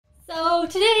So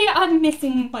today I'm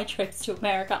missing my trips to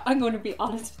America. I'm going to be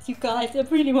honest with you guys. I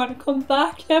really want to come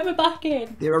back. Let me back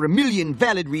in. There are a million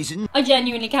valid reasons. I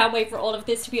genuinely can't wait for all of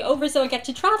this to be over so I get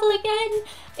to travel again.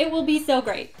 It will be so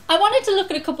great. I wanted to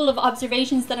look at a couple of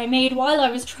observations that I made while I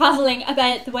was traveling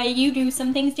about the way you do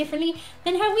some things differently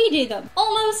than how we do them.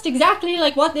 Almost exactly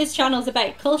like what this channel is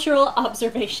about, cultural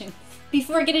observation.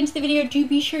 Before I get into the video, do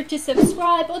be sure to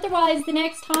subscribe, otherwise the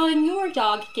next time your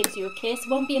dog gives you a kiss, it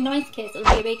won't be a nice kiss,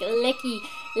 it'll be a big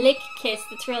lick kiss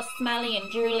that's real smelly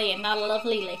and drooly and not a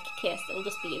lovely lick kiss, it'll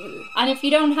just be a And if you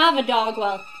don't have a dog,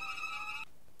 well,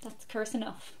 that's curse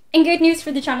enough. And good news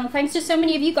for the channel, thanks to so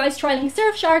many of you guys trialing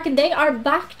Surfshark, and they are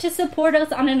back to support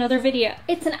us on another video.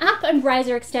 It's an app and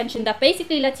browser extension that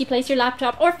basically lets you place your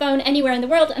laptop or phone anywhere in the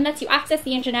world and lets you access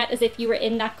the internet as if you were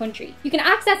in that country. You can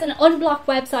access and unblock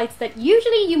websites that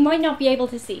usually you might not be able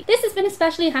to see. This has been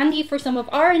especially handy for some of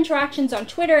our interactions on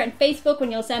Twitter and Facebook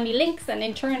when you'll send me links and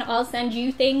in turn I'll send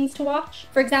you things to watch.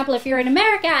 For example, if you're in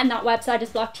America and that website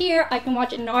is blocked here, I can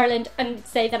watch it in Ireland and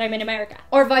say that I'm in America.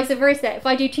 Or vice versa, if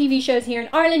I do TV shows here in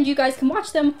Ireland, you guys can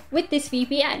watch them with this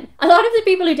VPN. A lot of the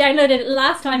people who downloaded it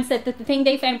last time said that the thing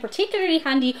they found particularly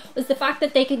handy was the fact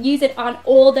that they could use it on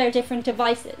all their different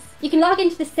devices. You can log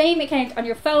into the same account on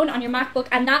your phone, on your MacBook,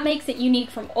 and that makes it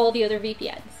unique from all the other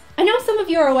VPNs. I know some of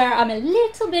you are aware I'm a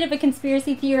little bit of a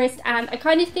conspiracy theorist, and I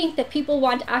kind of think that people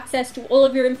want access to all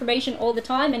of your information all the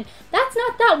time, and that's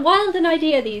not that wild an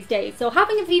idea these days. So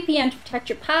having a VPN to protect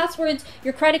your passwords,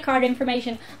 your credit card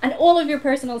information, and all of your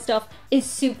personal stuff is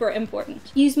super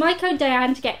important. Use my code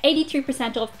Diane to get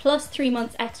 83% off plus 3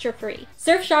 months extra free.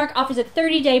 Surfshark offers a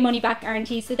 30-day money-back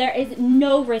guarantee, so there is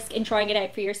no risk in trying it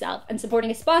out for yourself and supporting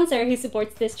a sponsor who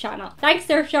supports this channel. Thanks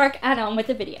Surfshark, and on with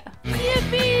the video.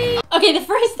 Yippee! Okay, the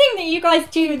first thing that you guys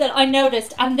do that I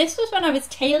noticed, and this was when I was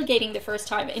tailgating the first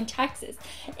time in Texas,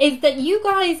 is that you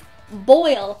guys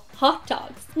boil hot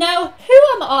dogs. Now, who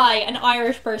am I, an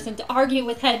Irish person, to argue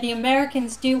with how the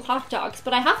Americans do hot dogs,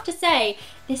 but I have to say,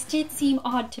 this did seem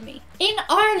odd to me. In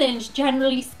Ireland,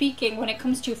 generally speaking, when it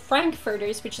comes to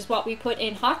frankfurters, which is what we put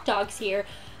in hot dogs here,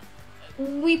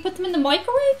 we put them in the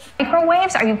microwave?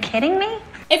 Microwaves? Are you kidding me?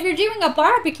 If you're doing a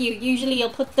barbecue, usually you'll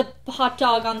put the hot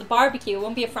dog on the barbecue. It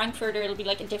won't be a frankfurter, it'll be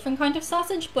like a different kind of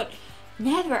sausage, but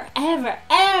never, ever,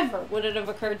 ever would it have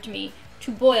occurred to me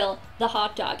to boil the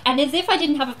hot dog. And as if I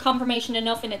didn't have a confirmation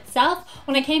enough in itself,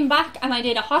 when I came back and I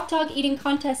did a hot dog eating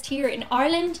contest here in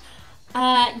Ireland,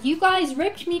 you guys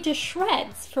ripped me to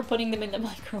shreds for putting them in the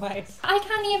microwave. I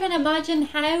can't even imagine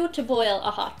how to boil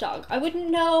a hot dog. I wouldn't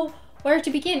know where to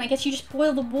begin. I guess you just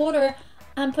boil the water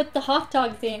and put the hot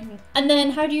dogs in. And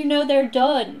then how do you know they're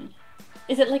done?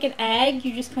 Is it like an egg?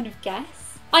 You just kind of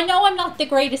guess? I know I'm not the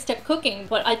greatest at cooking,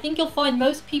 but I think you'll find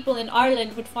most people in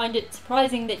Ireland would find it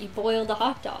surprising that you boil the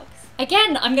hot dogs.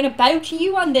 Again, I'm gonna bow to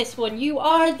you on this one. You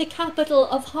are the capital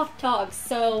of hot dogs,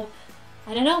 so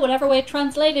I don't know, whatever way it's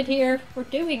translated here, we're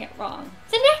doing it wrong.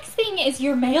 The next thing is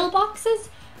your mailboxes.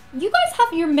 You guys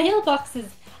have your mailboxes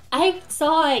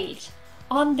outside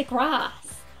on the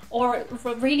grass or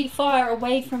really far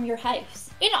away from your house.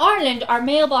 In Ireland, our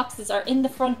mailboxes are in the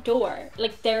front door,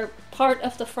 like they're part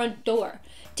of the front door.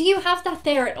 Do you have that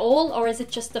there at all, or is it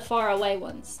just the far away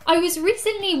ones? I was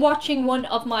recently watching one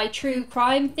of my true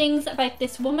crime things about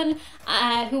this woman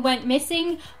who went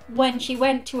missing when she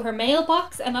went to her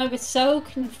mailbox, and I was so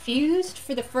confused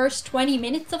for the first 20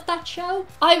 minutes of that show.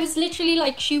 I was literally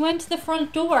like, she went to the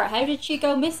front door. How did she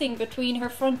go missing between her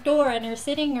front door and her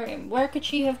sitting room? Where could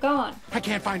she have gone? I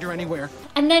can't find her anywhere.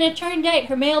 And then it turned out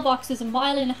her mailbox was 1.5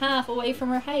 miles away from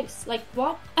her house. Like,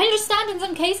 what? I understand in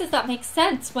some cases that makes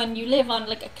sense when you live on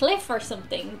like a cliff or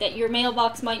something, that your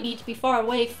mailbox might need to be far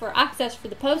away for access for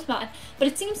the postman, but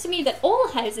it seems to me that all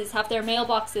houses have their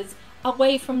mailboxes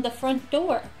away from the front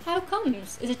door. How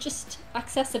comes? Is it just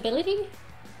accessibility?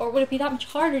 Or would it be that much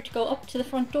harder to go up to the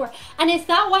front door? And is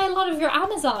that why a lot of your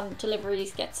Amazon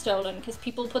deliveries get stolen? Because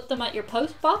people put them at your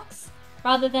post box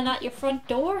rather than at your front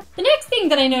door? The next thing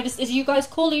that I noticed is you guys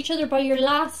call each other by your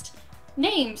last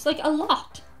names, like a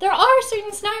lot. There are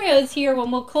certain scenarios here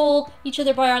when we'll call each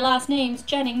other by our last names,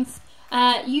 Jennings,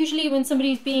 usually when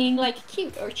somebody's being like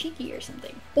cute or cheeky or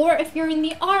something. Or if you're in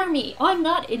the army. I'm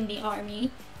not in the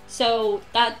army, so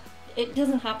that it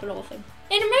doesn't happen often.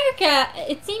 In America,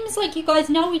 it seems like you guys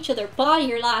know each other by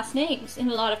your last names in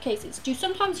a lot of cases. Do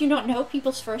sometimes you not know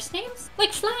people's first names?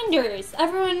 Like Flanders.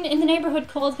 Everyone in the neighborhood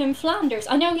calls him Flanders.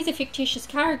 I know he's a fictitious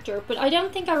character, but I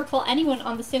don't think I recall anyone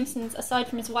on The Simpsons aside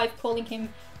from his wife calling him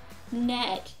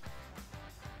Ned.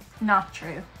 Not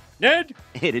true. Ned?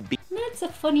 It'd be... Ned's a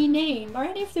funny name. Are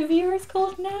any of the viewers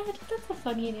called Ned? That's a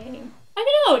funny name. I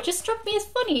don't know, it just struck me as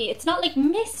funny. It's not like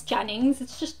Miss Jennings,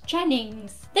 it's just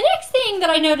Jennings. The next thing that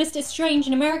I noticed is strange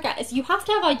in America is you have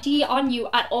to have ID on you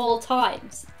at all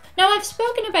times. Now, I've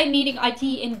spoken about needing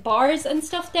ID in bars and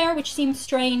stuff there, which seems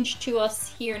strange to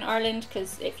us here in Ireland,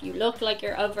 because if you look like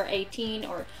you're over 18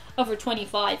 or over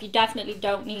 25, you definitely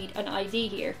don't need an ID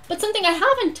here. But something I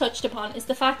haven't touched upon is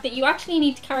the fact that you actually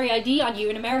need to carry ID on you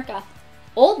in America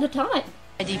all the time.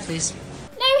 ID, please.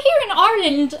 Now, here in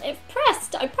Ireland, if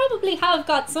pressed, I probably have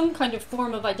got some kind of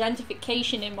form of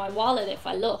identification in my wallet if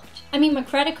I looked. I mean, my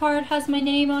credit card has my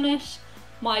name on it.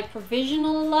 My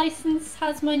provisional license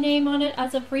has my name on it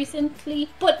as of recently,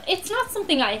 but it's not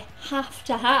something I have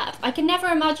to have. I can never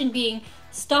imagine being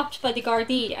stopped by the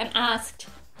Gardaí and asked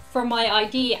for my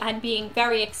ID and being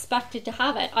very expected to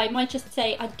have it. I might just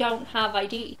say I don't have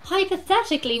ID.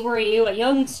 Hypothetically, were you a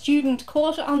young student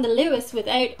caught on the Lewis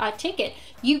without a ticket,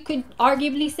 you could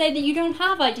arguably say that you don't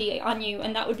have ID on you,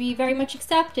 and that would be very much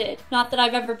accepted. Not that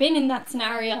I've ever been in that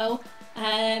scenario.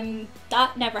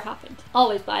 That never happened.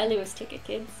 Always buy a Lewis ticket,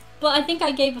 kids. But I think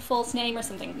I gave a false name or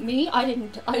something. Me? I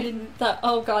didn't,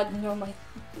 oh god, no,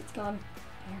 it's gone.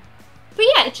 There. But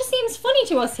yeah, it just seems funny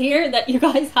to us here that you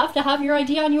guys have to have your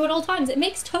ID on you at all times. It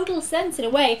makes total sense in a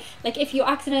way. Like if you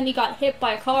accidentally got hit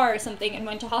by a car or something and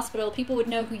went to hospital, people would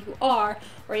know who you are.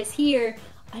 Whereas here,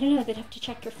 I don't know, they'd have to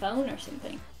check your phone or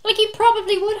something. Like, you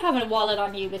probably would have a wallet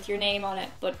on you with your name on it,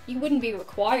 but you wouldn't be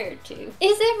required to. Is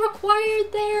it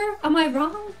required there? Am I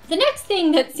wrong? The next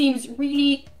thing that seems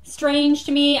really strange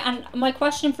to me, and my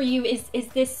question for you is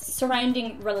this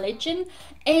surrounding religion,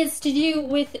 is to do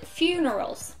with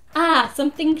funerals. Ah,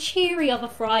 something cheery of a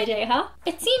Friday, huh?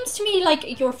 It seems to me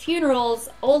like your funerals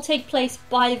all take place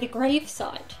by the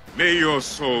graveside. May your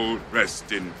soul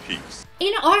rest in peace.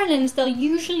 In Ireland, they'll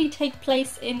usually take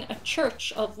place in a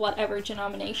church of whatever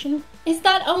denomination. Is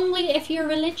that only if you're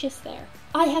religious there?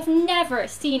 I have never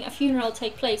seen a funeral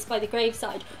take place by the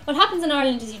graveside. What happens in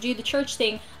Ireland is you do the church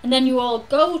thing and then you all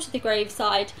go to the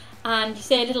graveside and you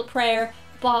say a little prayer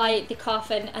by the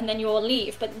coffin and then you all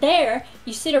leave. But there,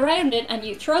 you sit around it and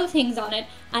you throw things on it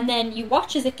and then you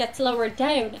watch as it gets lowered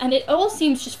down, and it all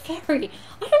seems just very,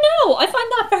 I don't know, I find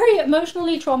that very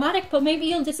emotionally traumatic, but maybe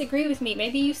you'll disagree with me.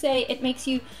 Maybe you say it makes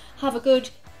you have a good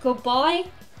goodbye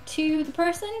to the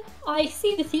person. I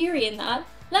see the theory in that.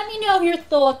 Let me know your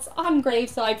thoughts on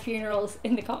graveside funerals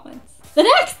in the comments. The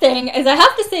next thing is I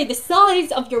have to say the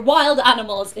size of your wild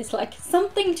animals is like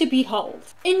something to behold.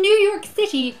 In New York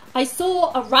City, I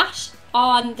saw a rat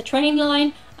on the train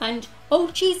line and oh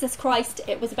Jesus Christ,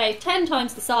 it was about 10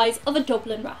 times the size of a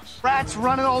Dublin rat. Rats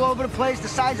running all over the place, the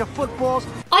size of footballs.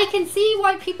 I can see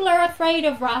why people are afraid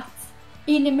of rats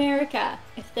in America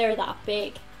if they're that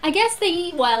big. I guess they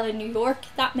eat well in New York,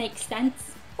 that makes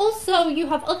sense. Also, you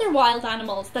have other wild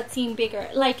animals that seem bigger,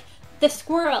 like the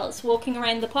squirrels walking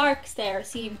around the parks there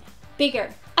seem bigger.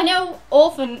 I know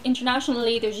often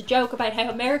internationally there's a joke about how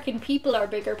American people are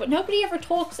bigger, but nobody ever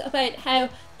talks about how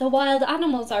the wild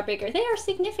animals are bigger. They are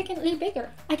significantly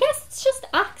bigger. I guess it's just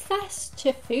access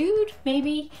to food.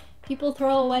 Maybe people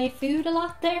throw away food a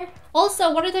lot there.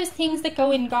 Also, what are those things that go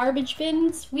in garbage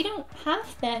bins? We don't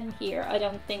have them here, I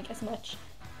don't think, as much.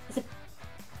 Is it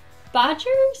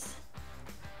badgers?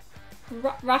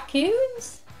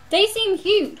 Raccoons? They seem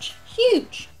huge.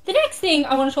 Huge. The next thing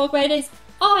I want to talk about is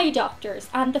eye doctors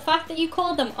and the fact that you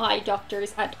call them eye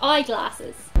doctors and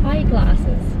eyeglasses. Eyeglasses.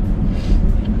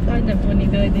 I find that funny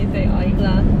though they say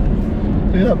eyeglass.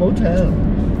 Look at that motel.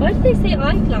 Why do they say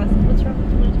eyeglasses? What's wrong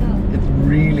with the motel? It's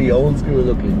really old school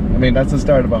looking. I mean, that's the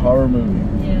start of a horror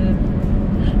movie. Yeah.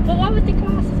 But what would the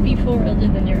glasses be for other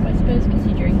than your, I suppose because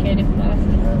you drink out of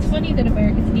glasses. It's funny that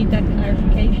Americans need that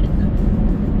clarification though.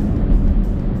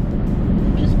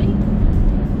 Just me.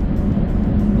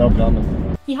 No comment.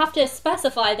 You have to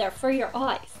specify there for your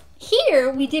eyes.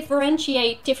 Here we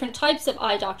differentiate different types of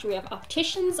eye doctor. We have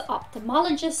opticians,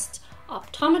 ophthalmologists,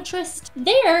 optometrists.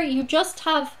 There you just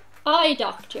have eye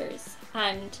doctors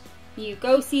and you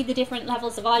go see the different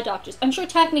levels of eye doctors. I'm sure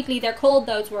technically they're called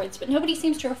those words, but nobody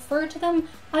seems to refer to them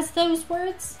as those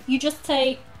words. You just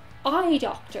say eye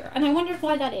doctor, and I wondered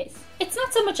why that is. It's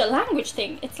not so much a language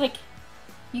thing, it's like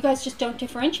you guys just don't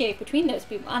differentiate between those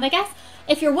people. And I guess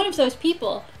if you're one of those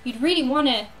people, you'd really want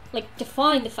to like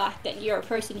define the fact that you're a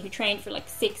person who trained for like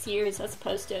 6 years as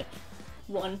opposed to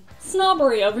one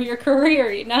snobbery over your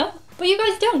career, you know? But you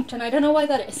guys don't, and I don't know why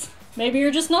that is. Maybe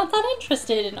you're just not that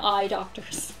interested in eye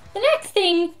doctors. The next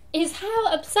thing is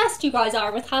how obsessed you guys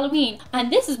are with Halloween.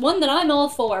 And this is one that I'm all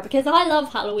for because I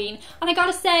love Halloween. And I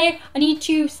gotta say, I need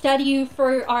to study you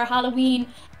for our Halloween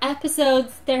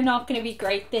episodes. They're not going to be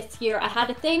great this year. I had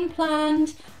a thing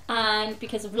planned and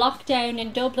because of lockdown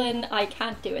in Dublin, I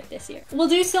can't do it this year. We'll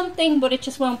do something, but it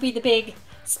just won't be the big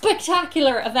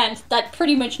spectacular event that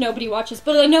pretty much nobody watches,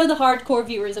 but I know the hardcore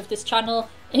viewers of this channel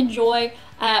enjoy.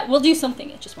 We'll do something,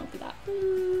 it just won't be that.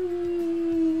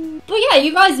 But yeah,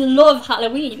 you guys love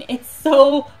Halloween. It's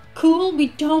so cool. We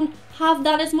don't have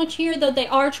that as much here, though they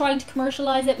are trying to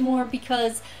commercialize it more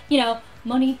because, you know,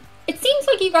 money. It seems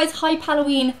like you guys hype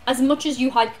Halloween as much as you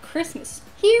hype Christmas.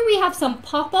 Here we have some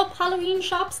pop-up Halloween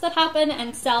shops that happen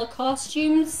and sell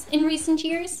costumes in recent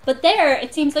years, but there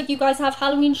it seems like you guys have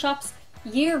Halloween shops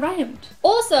year round.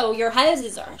 Also, your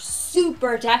houses are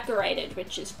super decorated,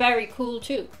 which is very cool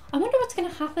too. I wonder what's going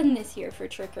to happen this year for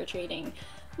trick-or-treating.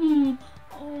 Oh,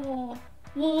 well,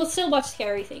 we'll still watch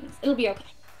scary things. It'll be okay.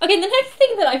 Okay, the next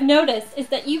thing that I've noticed is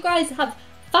that you guys have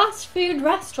fast food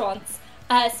restaurants,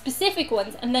 specific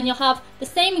ones, and then you'll have the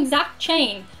same exact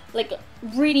chain, like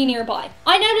really nearby.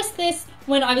 I noticed this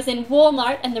when I was in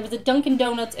Walmart and there was a Dunkin'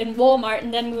 Donuts in Walmart,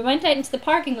 and then we went out into the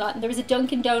parking lot and there was a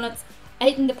Dunkin' Donuts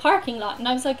out in the parking lot, and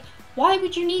I was like, why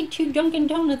would you need two Dunkin'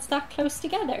 Donuts that close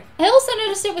together? I also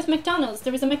noticed it with McDonald's.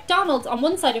 There was a McDonald's on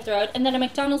one side of the road and then a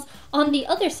McDonald's on the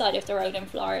other side of the road in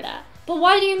Florida. But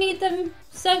why do you need them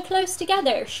so close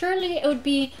together? Surely it would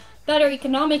be better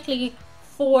economically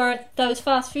for those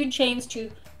fast food chains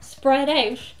to spread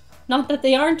out. Not that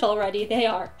they aren't already, they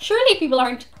are. Surely people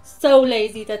aren't so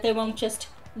lazy that they won't just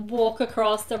walk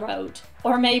across the road.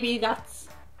 Or maybe that's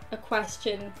a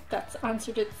question that's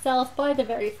answered itself by the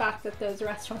very fact that those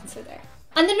restaurants are there.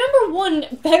 And the number one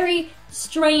very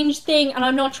strange thing, and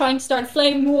I'm not trying to start a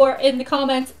flame war in the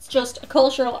comments, it's just a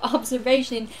cultural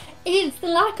observation, is the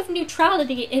lack of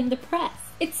neutrality in the press.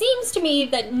 It seems to me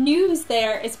that news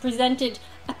there is presented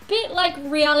a bit like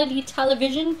reality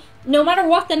television, no matter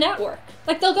what the network.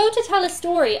 Like, they'll go to tell a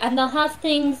story and they'll have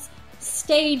things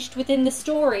staged within the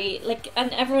story, like,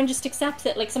 and everyone just accepts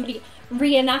it, like somebody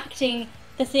reenacting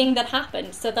the thing that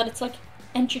happened, so that it's like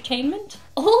entertainment.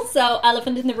 Also,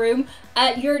 elephant in the room,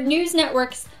 your news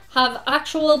networks have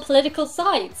actual political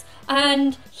sides,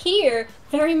 and here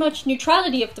very much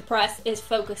neutrality of the press is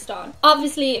focused on.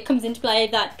 Obviously it comes into play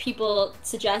that people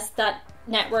suggest that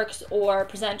networks or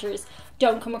presenters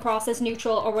don't come across as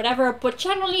neutral or whatever, but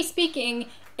generally speaking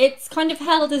it's kind of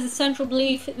held as a central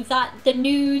belief that the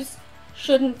news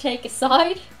shouldn't take a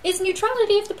side. Is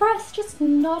neutrality of the press just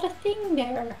not a thing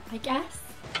there, I guess?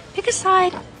 Pick a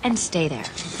side and stay there.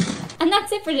 And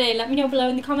that's it for today. Let me know below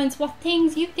in the comments what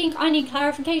things you think I need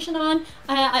clarification on.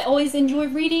 I always enjoy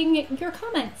reading your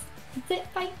comments. That's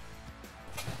it, bye.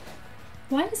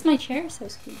 Why is my chair so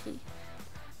squeaky?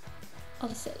 I'll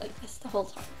just sit like this the whole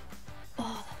time.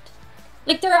 Oh,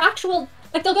 like there are actual,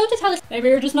 like they'll go to tell us, maybe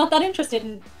you're just not that interested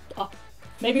in,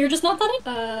 maybe you're just not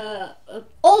that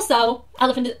also,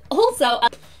 elephant is, also,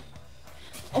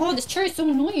 oh, this chair is so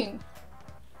annoying.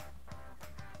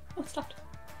 Oh, stopped.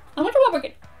 I wonder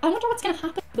what's gonna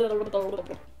happen.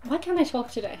 Why can't I talk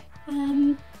today?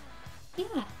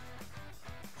 Yeah.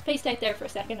 Spaced out there for a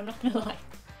second, I'm not gonna lie.